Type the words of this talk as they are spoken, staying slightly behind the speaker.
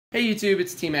Hey YouTube,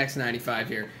 it's T-Max95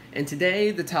 here, and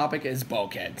today the topic is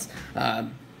bulkheads.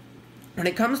 When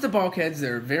it comes to bulkheads,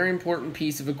 they're a very important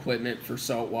piece of equipment for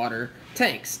saltwater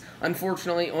tanks.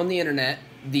 Unfortunately, on the internet,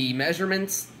 the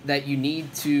measurements that you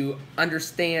need to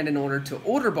understand in order to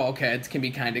order bulkheads can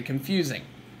be kind of confusing.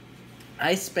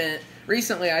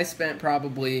 Recently I spent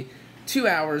probably 2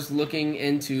 hours looking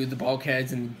into the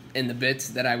bulkheads and the bits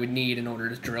that I would need in order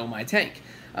to drill my tank.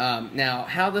 Now,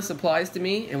 how this applies to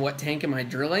me and what tank am I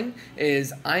drilling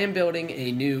is I am building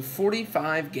a new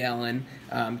 45-gallon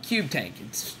cube tank.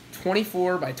 It's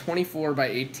 24 by 24 by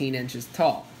 18 inches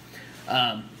tall.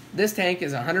 This tank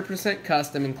is 100%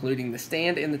 custom, including the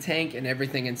stand in the tank and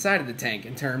everything inside of the tank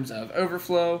in terms of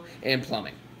overflow and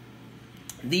plumbing.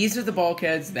 These are the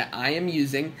bulkheads that I am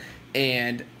using,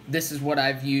 and this is what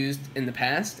I've used in the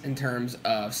past in terms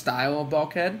of style of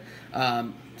bulkhead.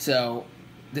 So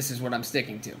this is what I'm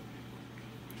sticking to.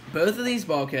 Both of these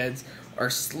bulkheads are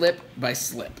slip by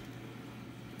slip.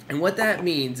 And what that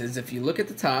means is if you look at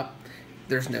the top,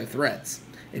 there's no threads.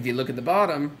 If you look at the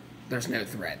bottom, there's no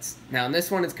threads. Now in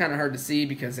this one it's kind of hard to see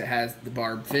because it has the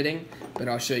barb fitting, but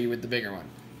I'll show you with the bigger one.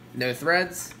 No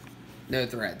threads, no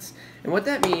threads. And what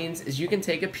that means is you can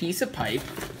take a piece of pipe,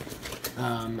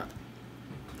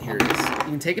 here it is. You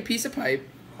can take a piece of pipe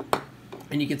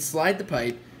and you can slide the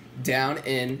pipe down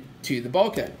into the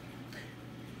bulkhead.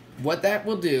 What that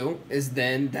will do is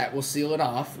then that will seal it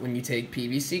off when you take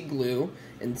PVC glue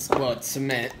and, well, it's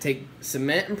cement. Take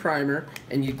cement and primer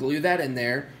and you glue that in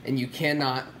there, and you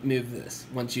cannot move this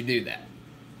once you do that.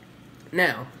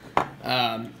 Now,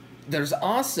 there's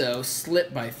also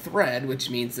slip by thread, which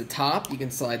means the top you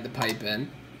can slide the pipe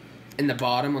in, and the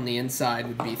bottom on the inside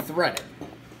would be threaded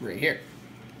right here.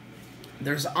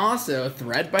 There's also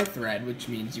thread by thread, which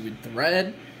means you would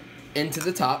thread into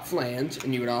the top flange,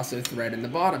 and you would also thread in the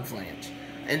bottom flange.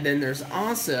 And then there's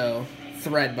also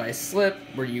thread by slip,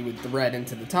 where you would thread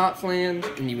into the top flange,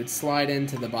 and you would slide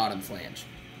into the bottom flange.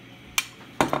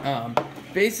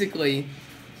 Basically,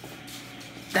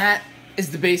 that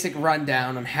is the basic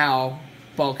rundown on how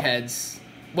bulkheads,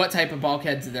 what type of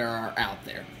bulkheads there are out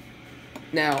there.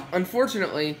 Now,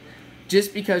 unfortunately,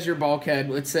 just because your bulkhead,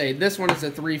 let's say this one is a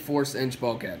 3/4 inch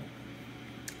bulkhead,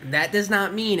 that does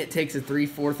not mean it takes a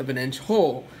 3/4 of an inch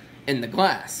hole in the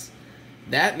glass.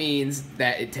 That means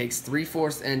that it takes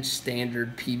 3/4 inch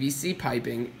standard PVC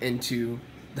piping into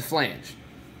the flange.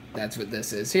 That's what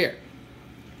this is here.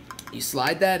 You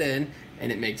slide that in,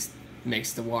 and it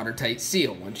makes the watertight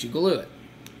seal once you glue it.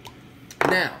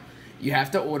 Now, you have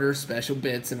to order special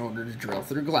bits in order to drill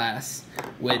through glass,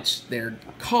 which they're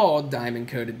called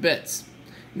diamond-coated bits.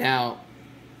 Now,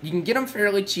 you can get them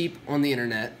fairly cheap on the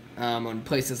internet, on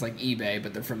places like eBay,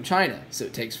 but they're from China, so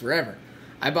it takes forever.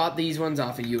 I bought these ones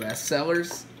off of US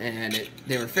sellers, and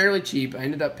they were fairly cheap. I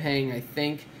ended up paying, I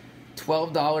think,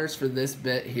 $12 for this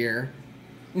bit here.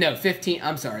 No,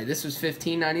 I'm sorry, this was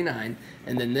 $15.99,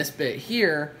 and then this bit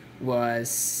here was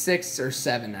 $6 or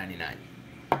 $7.99.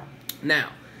 Now,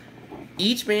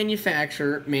 each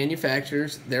manufacturer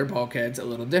manufactures their bulkheads a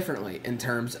little differently in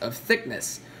terms of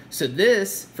thickness. So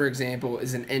this, for example,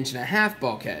 is an 1.5-inch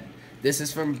bulkhead. This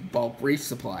is from Bulk Reef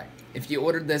Supply. If you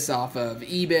ordered this off of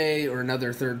eBay or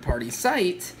another third-party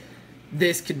site,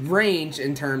 this could range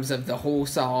in terms of the hole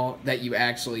saw that you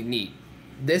actually need.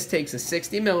 This takes a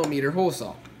 60mm hole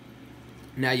saw.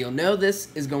 Now you'll know this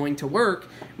is going to work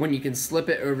when you can slip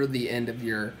it over the end of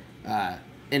your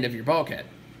bulkhead.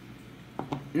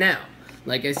 Now,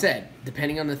 like I said,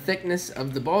 depending on the thickness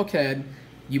of the bulkhead,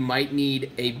 you might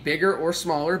need a bigger or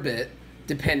smaller bit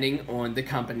depending on the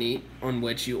company on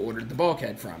which you ordered the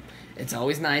bulkhead from. It's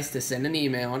always nice to send an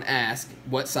email and ask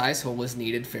what size hole is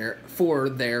needed for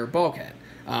their bulkhead.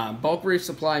 Bulk Reef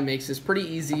Supply makes this pretty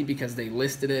easy because they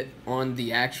listed it on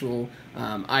the actual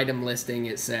item listing.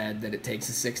 It said that it takes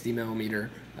a 60mm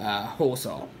hole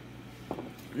saw.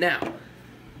 Now,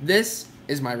 this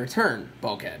is my return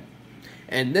bulkhead.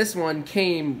 And this one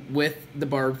came with the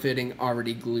barb fitting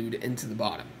already glued into the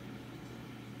bottom.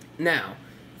 Now,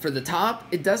 for the top,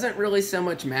 it doesn't really so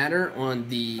much matter on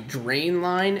the drain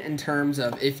line in terms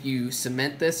of if you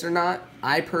cement this or not.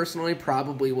 I personally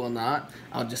probably will not.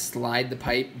 I'll just slide the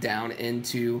pipe down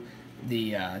into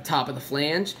the top of the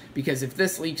flange, because if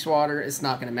this leaks water, it's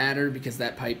not going to matter because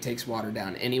that pipe takes water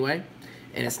down anyway.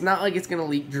 And it's not like it's going to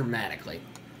leak dramatically.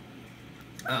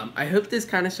 I hope this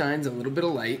kind of shines a little bit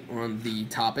of light on the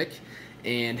topic,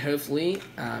 and hopefully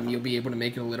you'll be able to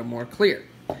make it a little more clear.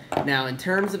 Now, in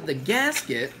terms of the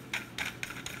gasket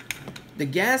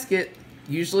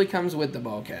usually comes with the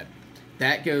bulkhead.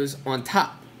 That goes on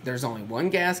top. There's only one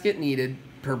gasket needed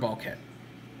per bulkhead.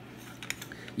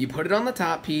 You put it on the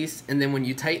top piece, and then when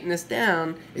you tighten this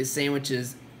down, it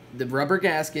sandwiches the rubber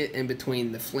gasket in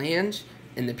between the flange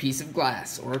and the piece of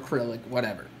glass or acrylic,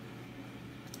 whatever.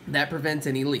 That prevents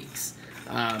any leaks.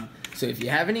 So if you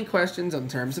have any questions on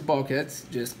terms of bulkheads,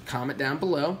 just comment down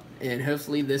below, and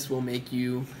hopefully this will make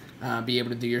you be able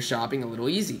to do your shopping a little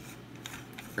easier.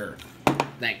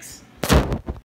 Thanks.